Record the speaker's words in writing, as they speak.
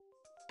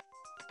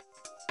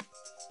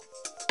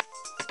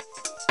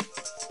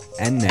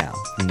And now,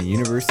 from the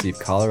University of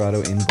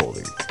Colorado in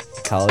Boulder,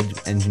 the College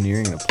of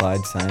Engineering and Applied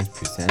Science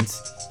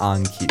presents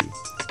On Cue.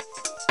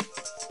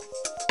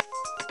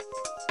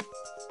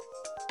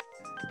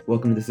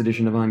 Welcome to this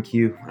edition of On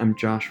Cue. I'm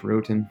Josh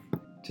Roten.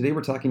 Today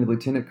we're talking to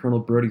Lieutenant Colonel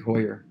Brodie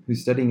Hoyer,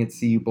 who's studying at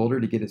CU Boulder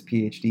to get his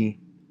PhD.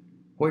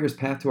 Hoyer's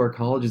path to our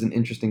college is an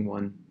interesting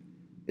one.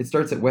 It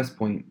starts at West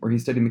Point, where he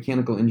studied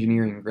mechanical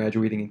engineering,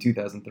 graduating in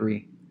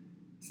 2003.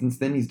 Since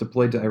then, he's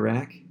deployed to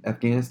Iraq,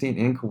 Afghanistan,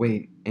 and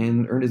Kuwait,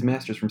 and earned his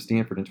master's from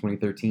Stanford in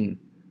 2013,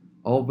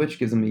 all of which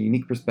gives him a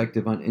unique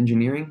perspective on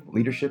engineering,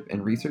 leadership,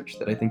 and research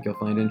that I think you'll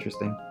find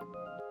interesting.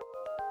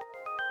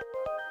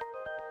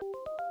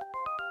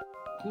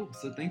 Cool,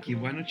 so thank you.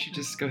 Why don't you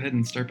just go ahead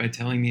and start by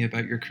telling me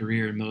about your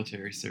career in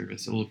military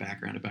service, a little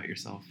background about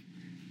yourself.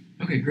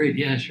 Okay, great.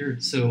 Yeah, sure.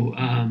 So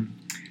I'm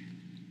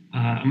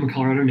a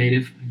Colorado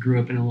native. I grew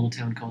up in a little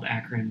town called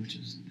Akron, which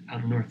is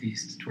out in the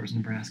northeast towards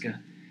Nebraska.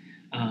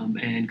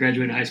 And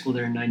graduated high school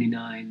there in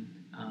 99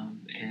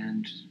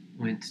 and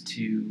went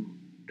to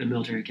the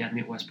military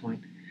academy at West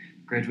Point.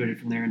 Graduated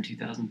from there in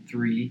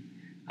 2003.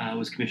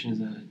 Was commissioned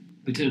as a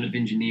lieutenant of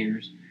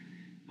engineers.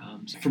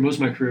 So for most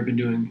of my career, I've been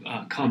doing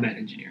combat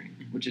engineering,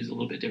 which is a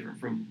little bit different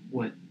from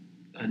what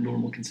a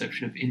normal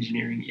conception of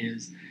engineering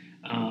is.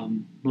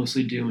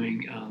 Mostly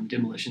doing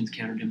demolitions,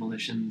 counter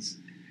demolitions.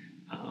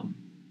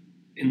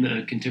 In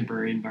the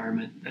contemporary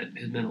environment, that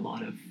has been a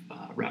lot of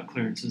route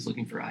clearances,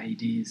 looking for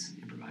IEDs,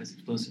 improvised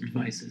explosive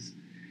devices.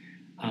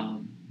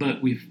 But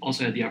we've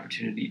also had the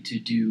opportunity to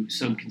do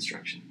some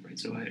construction, right?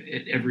 So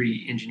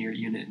every engineer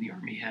unit in the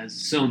Army has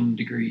some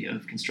degree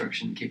of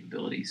construction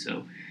capability.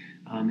 So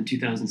in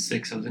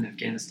 2006, I was in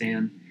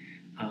Afghanistan.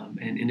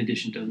 And in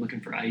addition to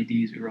looking for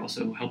IEDs, we were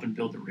also helping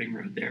build the ring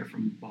road there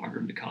from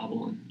Bagram to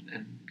Kabul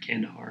and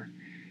Kandahar,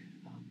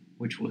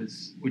 which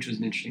was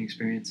an interesting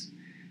experience.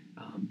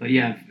 But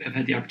yeah, I've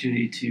had the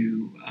opportunity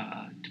to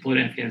deploy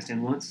to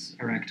Afghanistan once,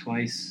 Iraq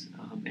twice,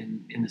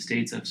 and in the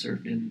States I've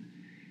served in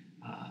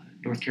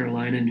North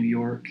Carolina, New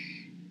York,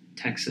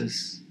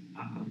 Texas,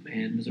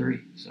 and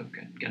Missouri. So I've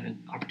got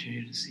an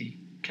opportunity to see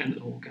kind of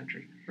the whole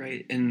country.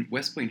 Right, and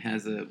West Point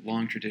has a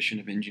long tradition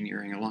of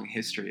engineering, a long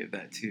history of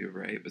that too,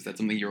 right? Was that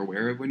something you were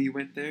aware of when you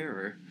went there,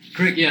 or?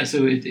 Correct, yeah.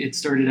 So it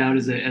started out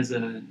as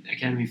an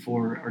academy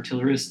for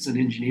artillerists and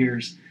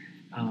engineers,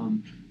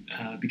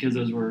 because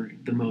those were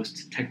the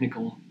most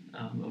technical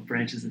of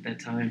branches at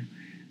that time.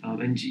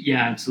 And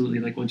yeah, absolutely.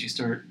 Like once you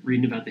start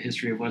reading about the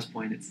history of West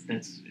Point,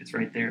 it's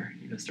right there.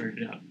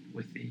 Started out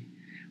with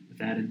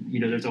that, and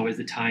there's always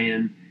the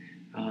tie-in.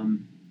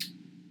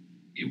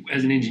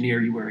 As an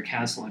engineer, you wear a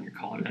castle on your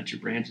collar. That's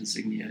your branch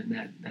insignia, and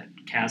that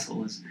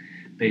castle is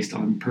based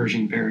on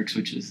Pershing Barracks,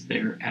 which is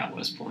there at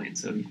West Point.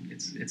 So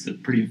it's a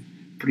pretty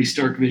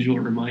stark visual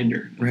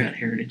reminder of that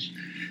heritage.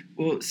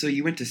 Well, so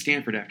you went to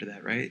Stanford after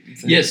that, right?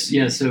 Yes.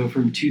 So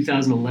from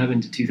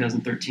 2011 to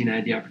 2013, I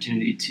had the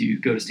opportunity to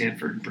go to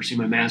Stanford and pursue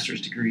my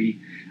master's degree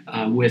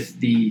with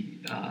the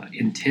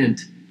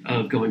intent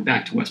of going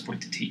back to West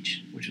Point to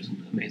teach, which was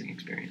an amazing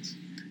experience.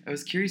 I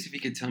was curious if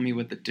you could tell me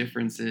what the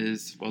difference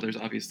is. Well, there's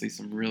obviously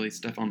some really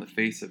stuff on the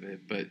face of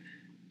it, but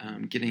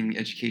getting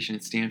education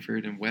at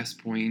Stanford and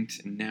West Point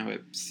and now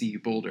at CU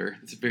Boulder,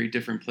 it's very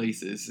different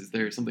places. Is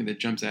there something that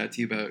jumps out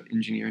to you about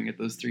engineering at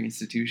those three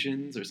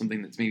institutions, or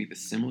something that's maybe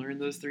similar in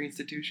those three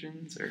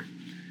institutions? Or?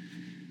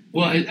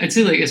 Well, I'd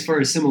say, like, as far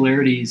as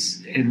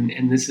similarities,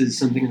 and this is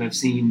something that I've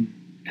seen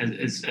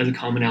as a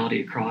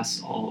commonality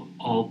across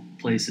all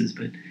places,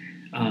 but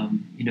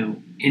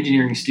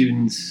engineering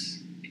students,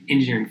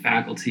 engineering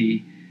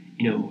faculty,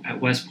 at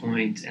West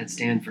Point, at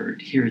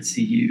Stanford, here at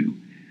CU,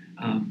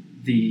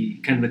 the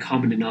kind of the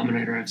common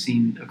denominator I've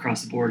seen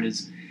across the board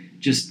is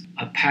just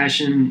a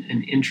passion,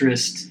 an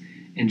interest,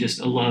 and just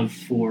a love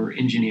for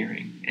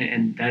engineering,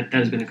 and that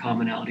has been a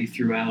commonality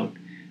throughout,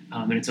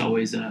 and it's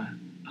always an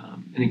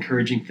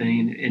encouraging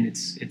thing, and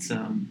it's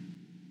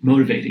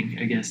motivating,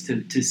 I guess,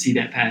 to see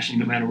that passion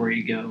no matter where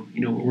you go.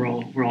 We're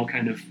all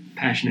kind of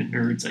passionate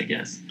nerds, I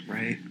guess.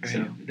 Right.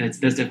 So that's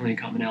definitely a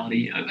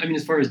commonality. I mean,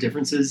 as far as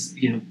differences,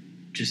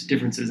 just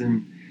differences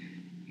in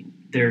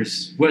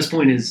there's West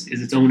Point is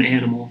its own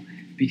animal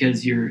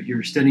because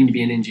you're studying to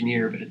be an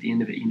engineer, but at the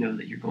end of it,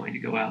 that you're going to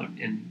go out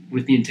and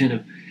with the intent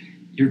of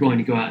you're going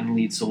to go out and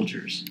lead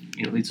soldiers,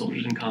 lead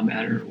soldiers in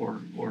combat or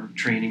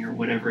training or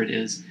whatever it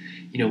is,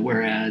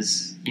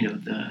 whereas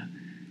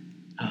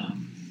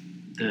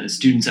the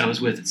students I was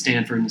with at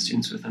Stanford and the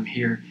students with them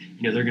here,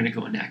 they're going to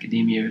go into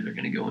academia, they're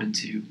going to go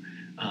into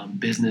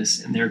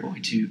business, and they're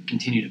going to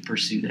continue to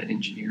pursue that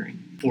engineering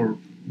for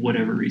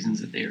whatever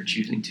reasons that they are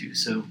choosing to.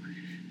 So,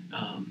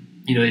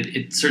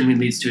 it certainly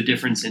leads to a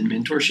difference in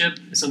mentorship.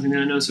 Is something that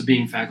I know. So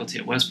being faculty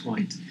at West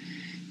Point,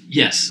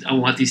 yes, I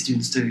want these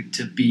students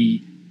to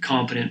be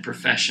competent,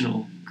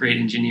 professional, great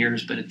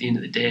engineers, but at the end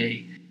of the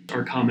day,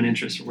 our common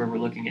interest or where we're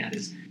looking at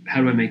is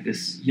how do I make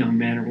this young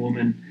man or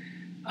woman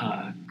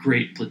a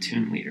great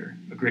platoon leader,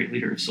 a great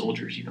leader of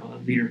soldiers, a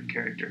leader of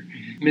character.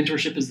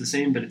 Mentorship is the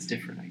same, but it's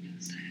different, I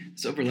guess.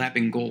 It's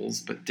overlapping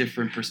goals, but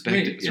different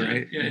perspectives,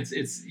 right? Yeah.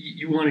 It's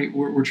you want to.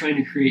 We're trying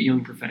to create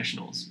young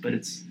professionals, but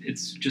it's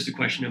just a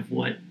question of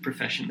what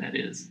profession that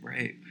is.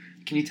 Right.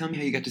 Can you tell me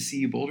how you got to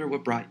CU Boulder?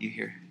 What brought you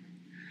here?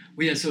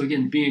 Well, yeah. So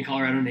again, being a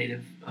Colorado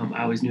native,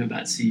 I always knew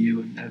about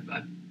CU,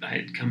 and I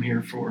had come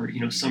here for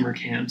summer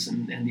camps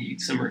and the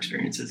summer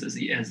experiences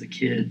as a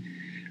kid.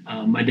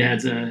 My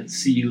dad's a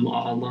CU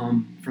law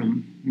alum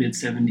from mid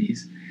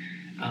 '70s,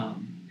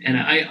 and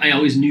I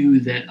always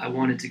knew that I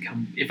wanted to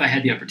come if I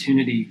had the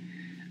opportunity.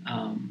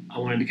 I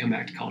wanted to come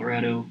back to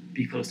Colorado,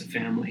 be close to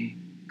family.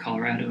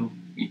 Colorado,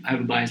 I have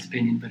a biased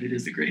opinion, but it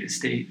is the greatest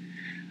state.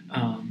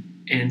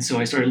 And so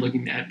I started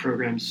looking at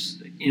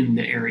programs in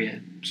the area,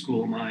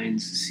 School of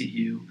Mines,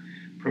 CU,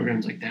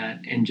 programs like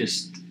that, and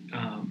just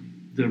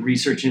the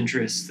research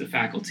interests, the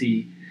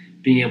faculty,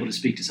 being able to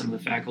speak to some of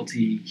the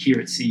faculty here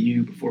at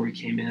CU before we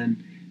came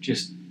in,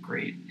 just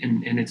great.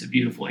 And it's a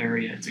beautiful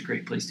area. It's a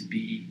great place to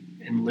be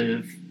and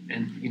live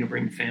and,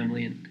 bring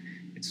family, and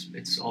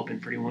it's all been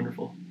pretty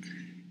wonderful.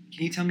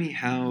 Can you tell me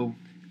how,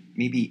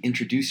 maybe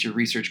introduce your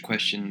research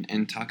question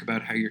and talk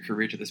about how your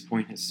career to this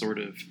point has sort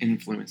of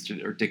influenced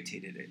it or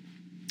dictated it?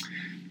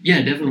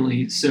 Yeah,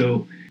 definitely.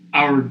 So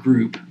our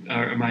group,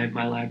 my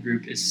lab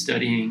group, is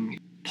studying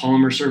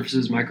polymer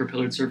surfaces,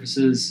 micropillared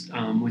surfaces,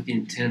 with the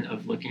intent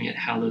of looking at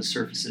how those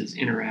surfaces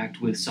interact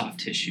with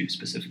soft tissue,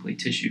 specifically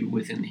tissue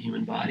within the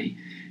human body.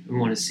 We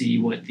want to see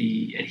what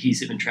the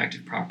adhesive and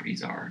tractive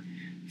properties are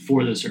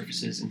for those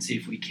surfaces and see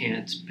if we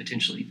can't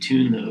potentially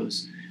tune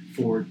those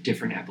for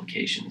different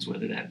applications,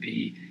 whether that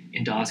be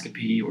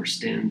endoscopy or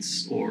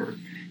stents or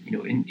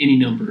in any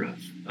number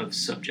of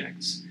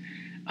subjects.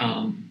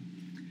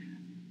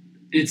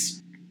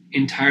 It's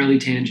entirely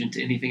tangent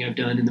to anything I've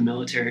done in the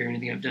military or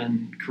anything I've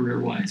done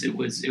career-wise. It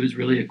was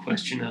really a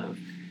question of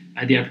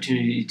I had the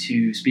opportunity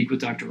to speak with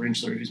Dr.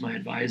 Rinchler, who's my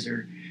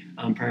advisor,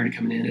 prior to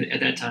coming in.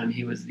 At that time,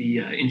 he was the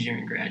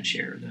engineering grad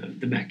chair,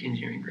 the MEC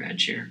engineering grad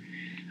chair.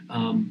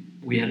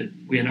 We had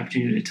an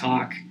opportunity to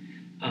talk.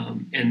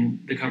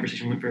 And the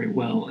conversation went very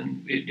well,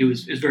 and it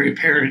was very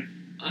apparent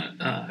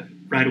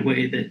right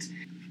away that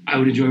I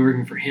would enjoy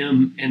working for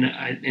him,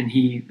 and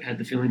he had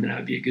the feeling that I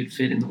would be a good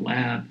fit in the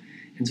lab,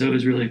 and so it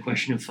was really a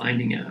question of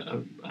finding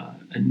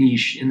a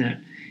niche in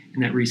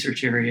that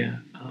research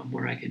area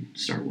where I could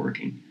start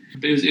working.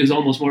 But it was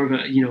almost more of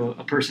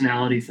a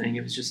personality thing.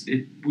 It was just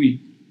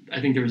I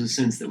think there was a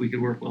sense that we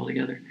could work well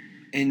together.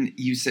 And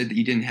you said that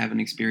you didn't have an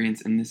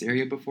experience in this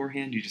area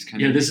beforehand? You just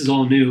kind of... Yeah, this is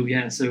all new,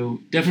 yeah. So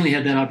definitely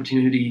had that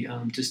opportunity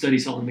to study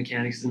solid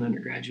mechanics as an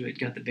undergraduate,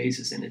 got the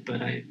basis in it,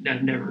 but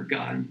I've never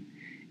gone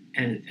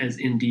as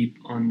in deep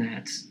on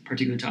that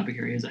particular topic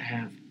area as I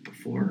have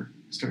before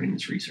starting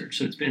this research.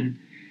 So it's been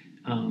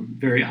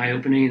very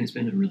eye-opening, and it's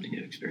been a really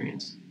new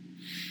experience.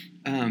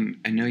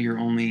 I know you're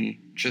only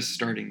just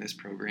starting this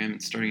program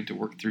and starting to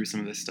work through some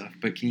of this stuff,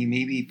 but can you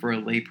maybe, for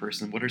a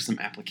layperson, what are some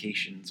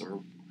applications or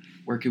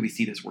where could we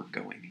see this work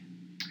going?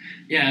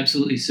 Yeah,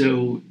 absolutely.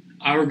 So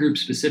our group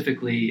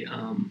specifically,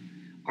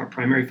 our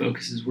primary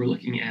focus is we're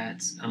looking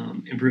at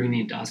improving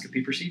the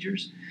endoscopy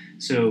procedures.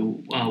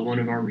 So one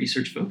of our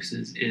research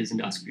focuses is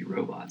endoscopy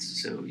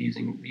robots. So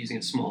using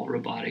a small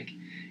robotic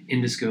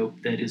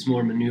endoscope that is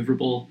more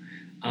maneuverable,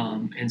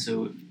 and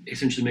so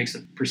essentially makes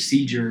the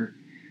procedure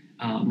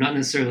not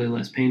necessarily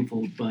less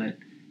painful, but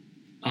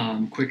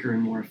quicker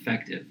and more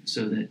effective.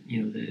 So that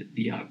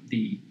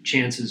the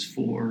chances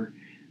for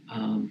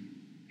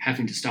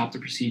having to stop the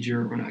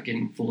procedure or not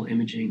getting full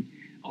imaging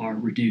are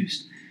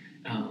reduced.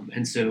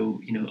 And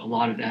so, a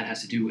lot of that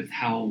has to do with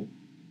how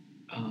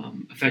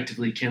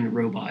effectively can the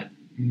robot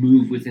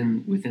move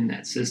within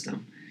that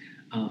system.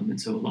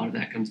 And so a lot of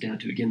that comes down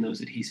to, again,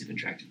 those adhesive and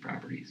tractive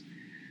properties.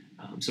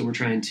 So we're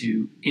trying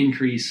to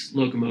increase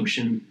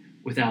locomotion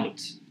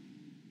without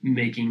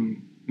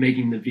making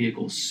the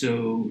vehicle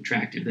so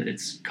tractive that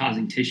it's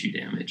causing tissue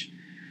damage.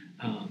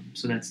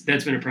 So that's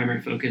been a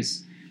primary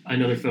focus.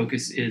 Another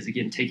focus is,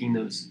 again, taking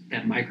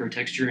that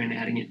microtexture and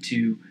adding it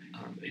to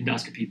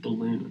endoscopy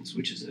balloons,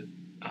 which is a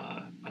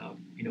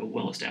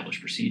well-established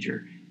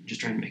procedure,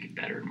 just trying to make it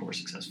better and more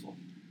successful.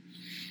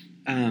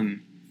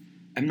 I'm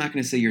not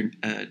going to say you're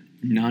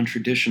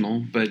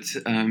non-traditional, but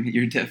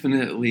you're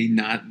definitely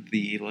not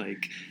the,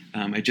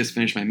 I just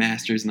finished my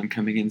master's and I'm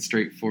coming in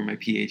straight for my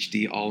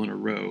PhD all in a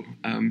row.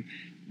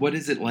 What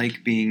is it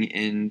like being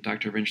in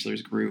Dr.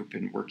 Rinchler's group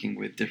and working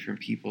with different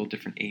people,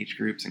 different age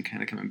groups, and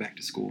kind of coming back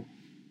to school?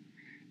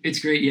 It's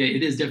great. Yeah,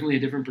 it is definitely a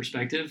different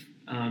perspective.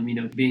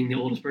 Being the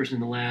oldest person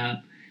in the lab,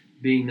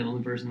 being the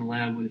only person in the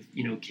lab with,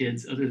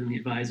 kids other than the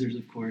advisors,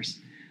 of course.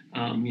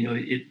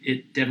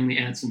 It definitely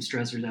adds some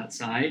stressors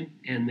outside,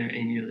 and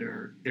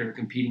there are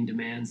competing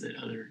demands that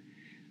other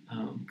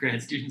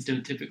grad students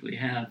don't typically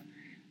have.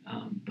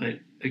 But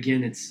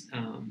again, it's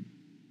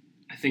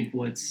I think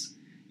what's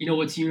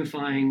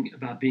unifying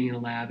about being in a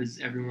lab is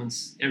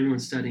everyone's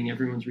studying,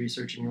 everyone's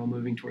researching, we're all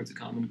moving towards a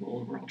common goal,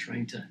 and we're all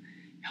trying to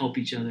help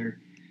each other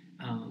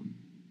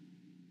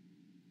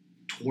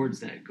towards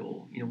that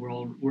goal.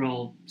 We're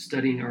all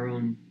studying our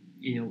own.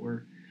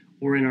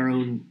 We're in our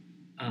own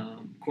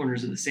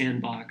corners of the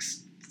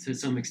sandbox, to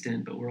some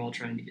extent, but we're all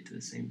trying to get to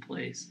the same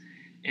place.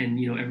 And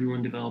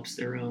everyone develops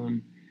their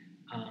own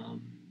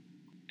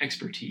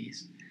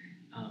expertise,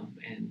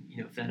 and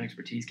if that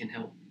expertise can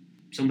help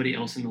somebody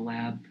else in the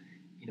lab,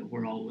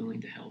 we're all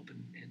willing to help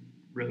and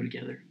row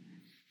together.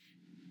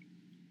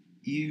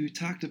 You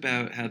talked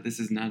about how this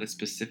is not a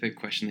specific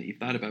question that you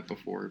thought about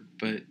before,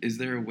 but is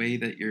there a way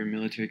that your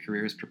military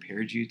career has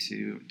prepared you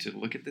to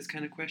look at this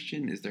kind of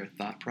question? Is there a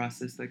thought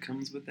process that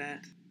comes with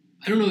that?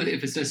 I don't know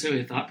if it's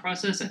necessarily a thought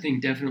process. I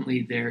think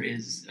definitely there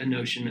is a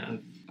notion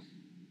of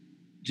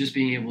just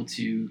being able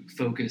to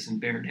focus and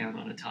bear down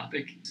on a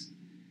topic.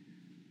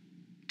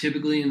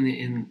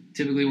 Typically,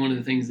 typically one of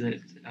the things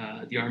that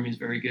the Army is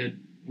very good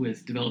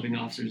with developing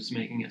officers is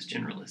making us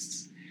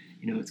generalists.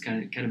 It's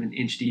kind of an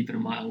inch deep and a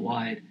mile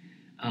wide.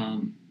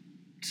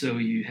 So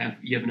you have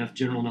enough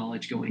general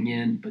knowledge going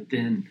in, but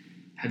then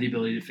have the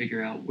ability to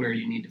figure out where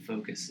you need to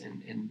focus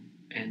and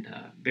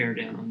bear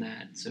down on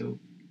that. So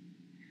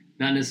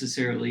not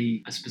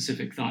necessarily a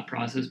specific thought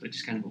process, but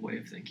just kind of a way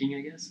of thinking,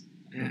 I guess.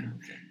 Yeah,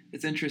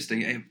 it's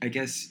interesting. I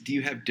guess, do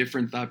you have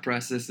different thought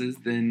processes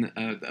than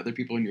the other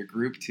people in your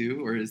group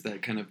too, or does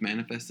that kind of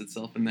manifest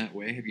itself in that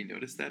way? Have you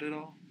noticed that at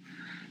all?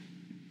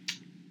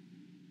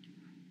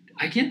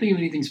 I can't think of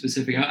anything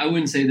specific. I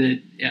wouldn't say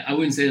that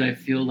I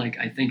feel like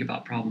I think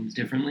about problems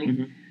differently.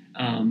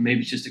 Mm-hmm.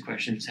 Maybe it's just a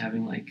question of just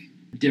having like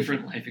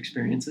different life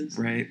experiences.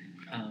 Right.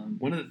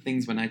 One of the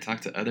things when I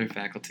talk to other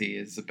faculty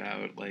is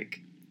about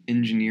like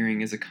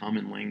engineering as a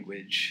common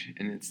language,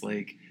 and it's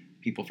like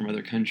people from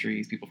other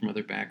countries, people from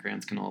other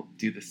backgrounds can all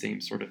do the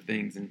same sort of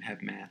things and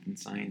have math and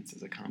science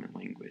as a common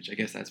language. I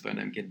guess that's what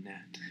I'm getting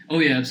at. Oh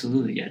yeah,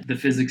 absolutely. Yeah, the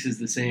physics is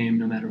the same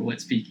no matter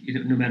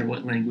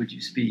what language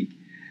you speak.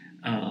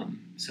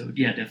 So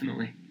yeah,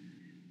 definitely.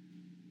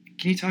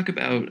 Can you talk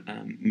about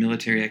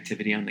military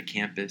activity on the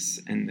campus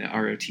and the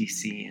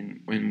ROTC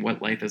and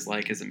what life is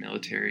like as a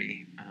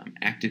military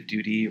active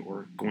duty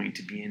or going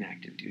to be in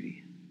active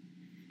duty?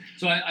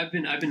 So I've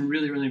been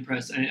really, really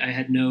impressed. I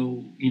had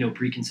no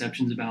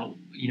preconceptions about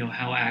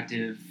how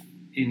active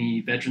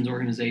any veterans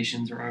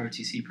organizations or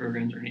ROTC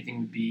programs or anything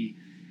would be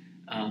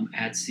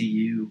at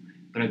CU,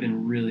 but I've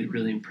been really,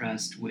 really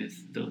impressed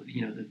with the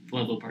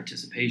level of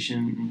participation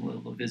and the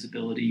level of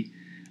visibility,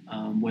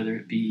 whether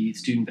it be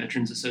Student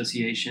Veterans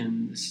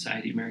Association, the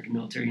Society of American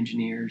Military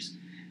Engineers.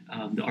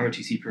 The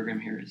ROTC program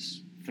here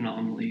is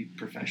phenomenally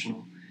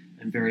professional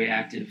and very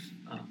active.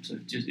 So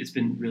it's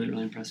been really,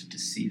 really impressive to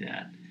see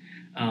that.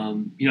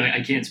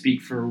 I can't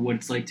speak for what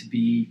it's like to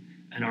be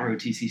an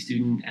ROTC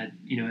student at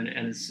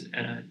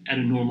a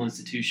normal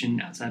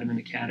institution outside of an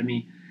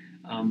academy,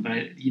 but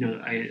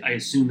I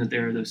assume that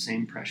there are those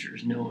same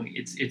pressures. Knowing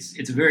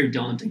it's a very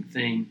daunting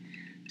thing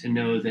to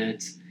know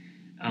that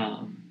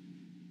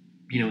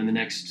in the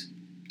next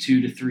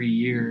 2 to 3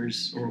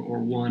 years or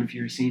one if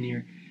you're a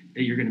senior,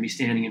 that you're going to be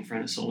standing in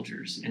front of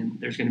soldiers, and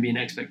there's going to be an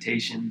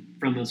expectation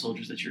from those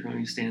soldiers that you're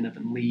going to stand up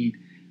and lead,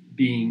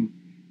 being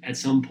at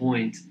some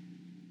point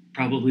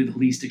probably the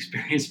least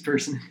experienced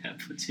person in that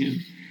platoon,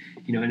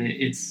 and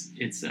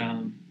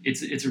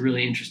it's a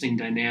really interesting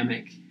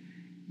dynamic,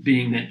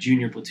 being that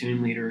junior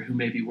platoon leader who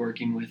may be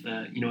working with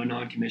a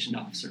non-commissioned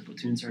officer,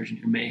 platoon sergeant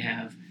who may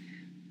have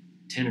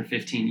 10 or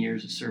 15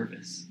 years of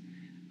service,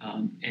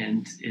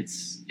 and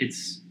it's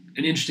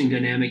an interesting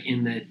dynamic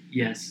in that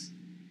yes,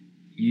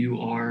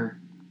 you are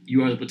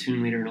the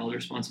platoon leader and all the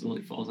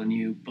responsibility falls on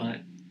you,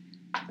 but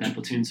that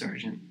platoon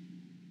sergeant,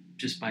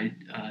 just by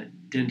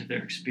dint of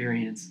their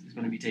experience, is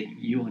going to be taking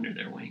you under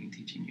their wing and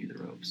teaching you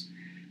the ropes.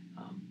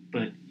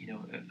 But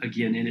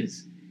again,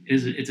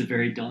 it's a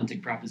very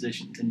daunting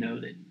proposition to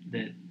know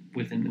that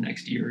within the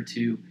next year or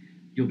two,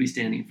 you'll be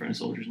standing in front of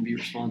soldiers and be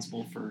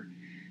responsible for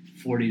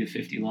 40 to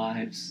 50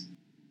 lives.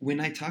 When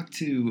I talk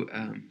to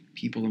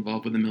people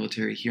involved with the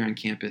military here on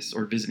campus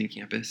or visiting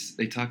campus,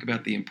 they talk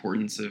about the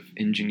importance of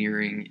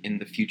engineering in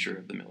the future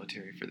of the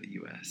military for the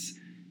U.S.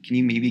 Can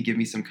you maybe give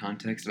me some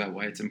context about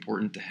why it's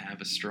important to have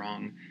a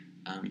strong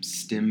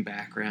STEM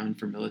background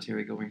for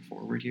military going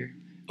forward here?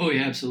 Oh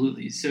yeah,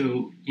 absolutely.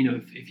 So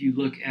if you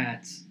look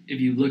at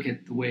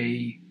the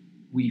way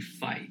we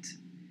fight,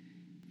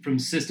 from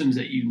systems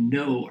that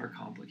are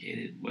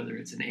complicated, whether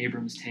it's an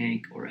Abrams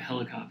tank or a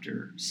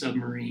helicopter,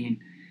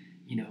 submarine,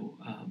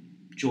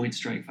 Joint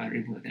Strike Fighter,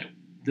 anything like that,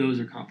 those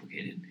are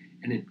complicated,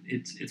 and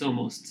it's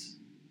almost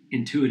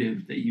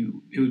intuitive that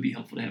it would be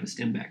helpful to have a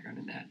STEM background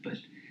in that. But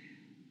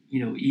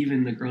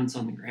even the grunts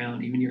on the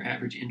ground, even your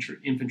average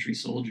infantry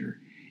soldier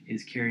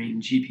is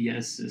carrying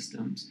GPS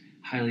systems,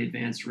 highly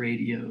advanced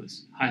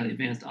radios, highly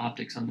advanced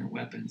optics on their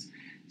weapons.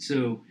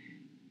 So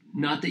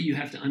not that you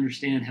have to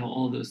understand how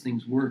all those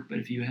things work, but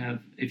if you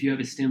have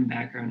a STEM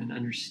background and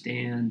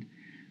understand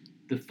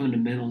the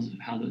fundamentals of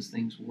how those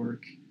things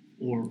work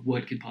or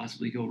what could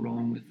possibly go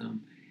wrong with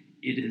them,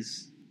 it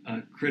is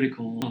a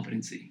critical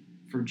competency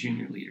for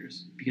junior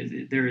leaders, because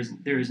there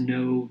is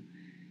no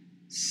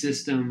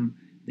system,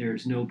 there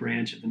is no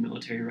branch of the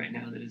military right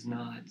now that is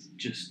not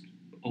just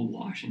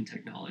awash in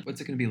technology. What's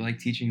it going to be like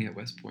teaching at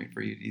West Point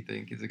for you, do you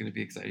think? Is it going to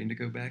be exciting to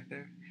go back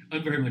there?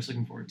 I'm very much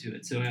looking forward to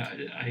it. So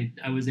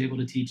I was able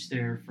to teach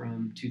there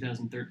from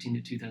 2013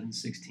 to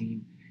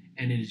 2016,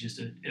 and it is just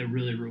a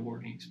really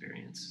rewarding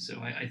experience.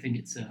 So I think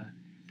it's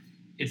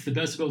the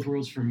best of both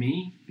worlds for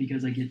me,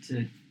 because I get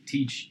to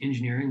teach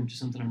engineering, which is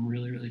something I'm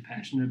really, really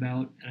passionate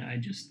about, and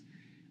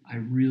I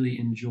really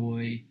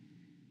enjoy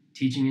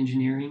teaching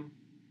engineering.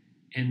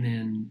 And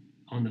then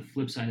on the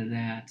flip side of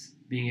that,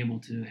 being able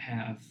to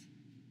have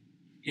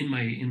in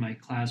my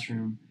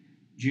classroom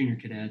junior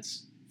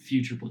cadets,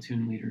 future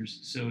platoon leaders.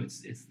 So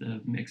it's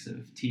the mix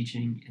of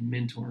teaching and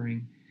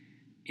mentoring,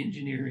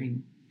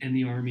 engineering, and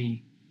the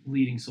Army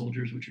leading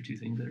soldiers, which are two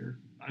things that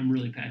I'm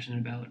really passionate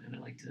about, and I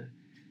like to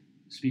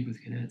speak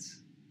with cadets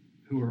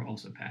who are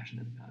also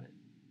passionate about it.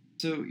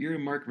 So you're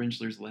in Mark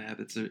Rinchler's lab.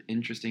 It's an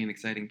interesting and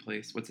exciting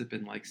place. What's it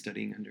been like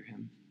studying under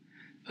him?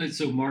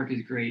 So Mark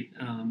is great.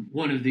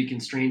 One of the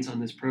constraints on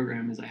this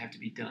program is I have to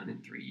be done in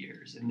 3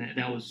 years, and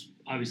that was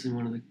obviously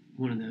one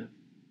of the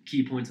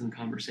key points in the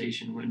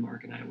conversation when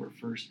Mark and I were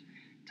first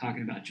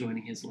talking about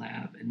joining his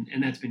lab,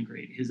 and that's been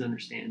great. His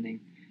understanding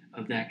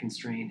of that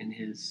constraint and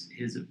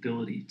his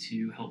ability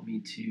to help me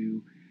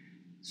to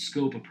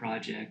scope a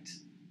project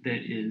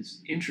that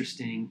is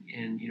interesting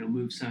and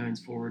move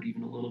science forward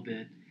even a little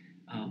bit,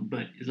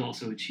 but is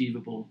also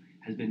achievable,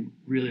 has been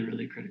really,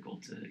 really critical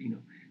to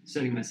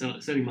setting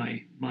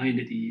my mind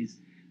at ease,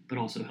 but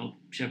also help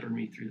shepherd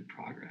me through the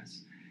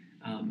progress.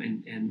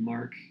 And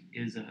Mark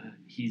is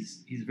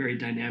he's a very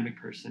dynamic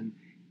person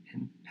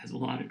and has a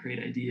lot of great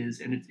ideas,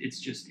 and it's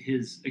just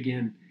his,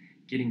 again,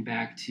 getting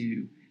back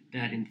to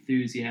that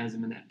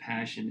enthusiasm and that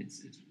passion.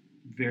 It's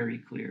very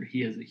clear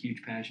he has a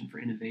huge passion for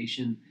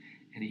innovation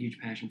and a huge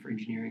passion for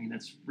engineering, and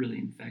that's really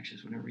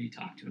infectious whenever you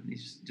talk to him.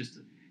 He's just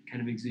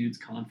kind of exudes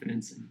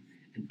confidence and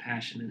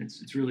passion, and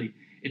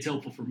it's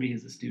helpful for me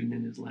as a student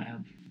in his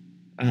lab.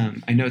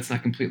 I know it's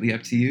not completely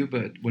up to you,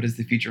 but what does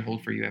the future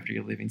hold for you after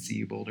you're leaving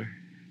CU Boulder?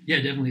 Yeah,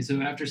 definitely.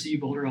 So after CU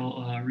Boulder,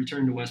 I'll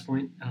return to West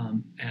Point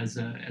as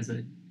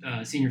a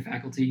senior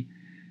faculty,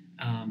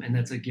 and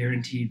that's a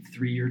guaranteed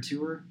 3-year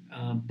tour.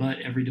 But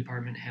every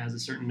department has a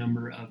certain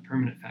number of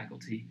permanent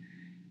faculty,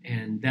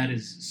 and that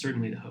is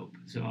certainly the hope.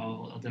 So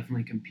I'll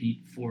definitely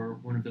compete for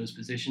one of those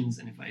positions,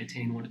 and if I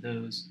attain one of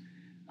those,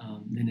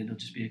 then it'll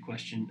just be a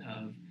question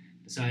of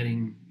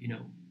deciding,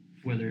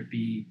 whether it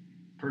be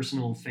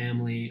personal,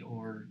 family,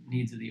 or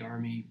needs of the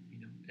Army,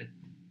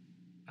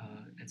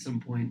 at some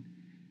point,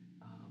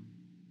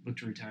 look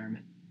to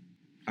retirement.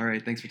 All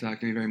right, thanks for talking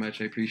to me very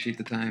much. I appreciate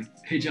the time.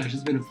 Hey, Josh,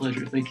 it's been a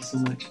pleasure. Thank you so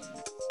much.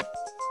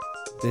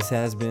 This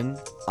has been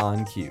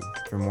On Cue.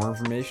 For more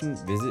information,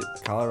 visit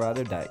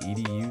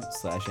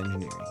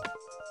colorado.edu/engineering.